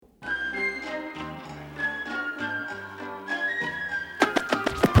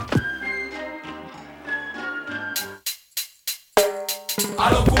A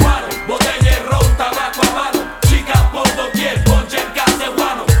los cubanos, botella y ron, tabaco a mano. Chicas por doquier, ponche en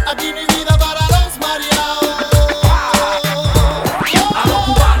cacebuano. Aquí mi vida para los mareados. A los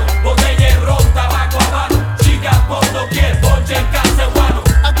cubanos, botella y ron, tabaco a mano. Chicas por doquier, ponche en cacebuano.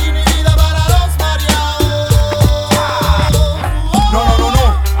 Aquí mi vida para los mareados.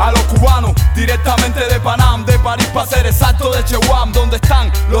 No, a los cubanos, directamente de Panam, de París para ser exacto de Chewam. ¿Dónde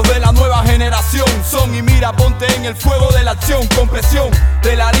están los de la nueva generación? Son y mira, ponte en el fuego de la acción, con presión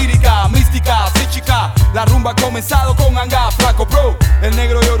de la lírica, mística, psíquica. La rumba ha comenzado con Anga, Flaco Pro, el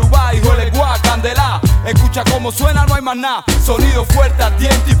negro Yoruba, hijo de Guá, Candela. Escucha cómo suena, no hay más nada. Sonido fuerte,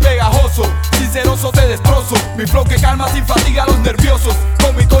 ardiente y pegajoso. Sinceroso te destrozo. Mi flow que calma sin fatiga a los nerviosos.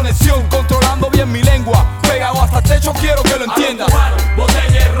 Con mi conexión, controlando bien mi lengua. Pegado hasta el techo, quiero que lo entiendas. A los cubanos,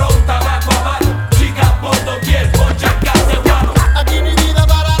 botella y ron, tabaco a mano. Chicas por doquier, ponche en cacebuano. Aquí mi vida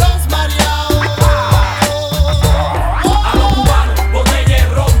para los mareados. A los cubanos, botella y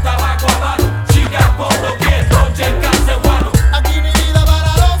ron, tabaco a mano. Chicas por doquier, ponche en cacebuano. Aquí mi vida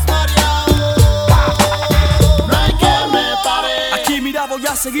para los mareados. No hay que me pare. Aquí mira voy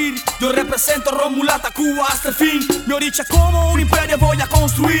a seguir, yo represento Romulata, Cuba hasta el fin. Mi oricha como un imperio voy a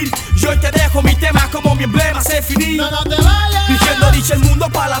construir. Yo hoy te dejo mi tema como mi emblema se finí. No te vayas. Dirigiendo oricha el mundo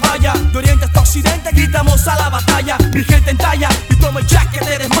pa' la valla. De oriente hasta occidente gritamos a la batalla. Mi gente en talla y tomo el jack que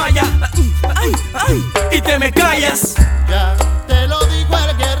te desmaya. Ay, ay, y te me callas. Ya te lo dijo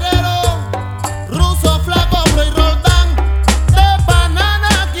el guerrero ruso, flaco, bro y roldán. De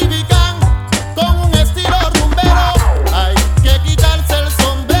banana kibicán, con un estilo rumbero. Hay que quitarse el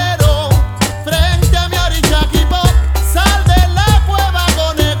sombrero frente a mi oricha pop. Sal de la cueva,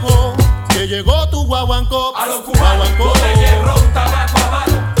 conejo, que llegó tu guaguancó. A los cubanos, botella y ron, tabaco a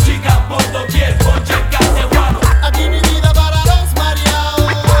mano. Chicas por doquier, ponche en cacebuano. Aquí mi vida para los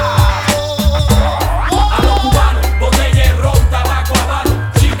mareados. A los cubanos, botella y ron, tabaco a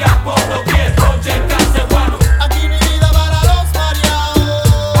mano. Chicas por doquier, ponche en cacebuano. Aquí mi vida para los mareados.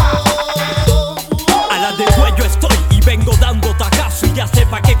 A la de cuello estoy y vengo dando tacazo. Y ya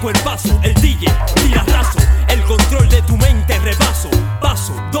sepa qué cuerpazo, el DJ tira raso. El control de tu mente rebaso.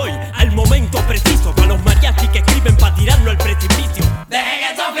 Paso, doy al momento preciso. Pa' los mariachis que escriben pa' tirarlo al precipicio. Dejen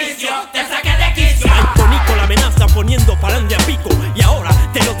ese oficio, te saqué de quicio. Al Nico la amenaza poniendo pa'lante a pico. Y ahora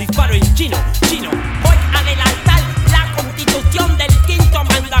te lo disparo en chino, chino.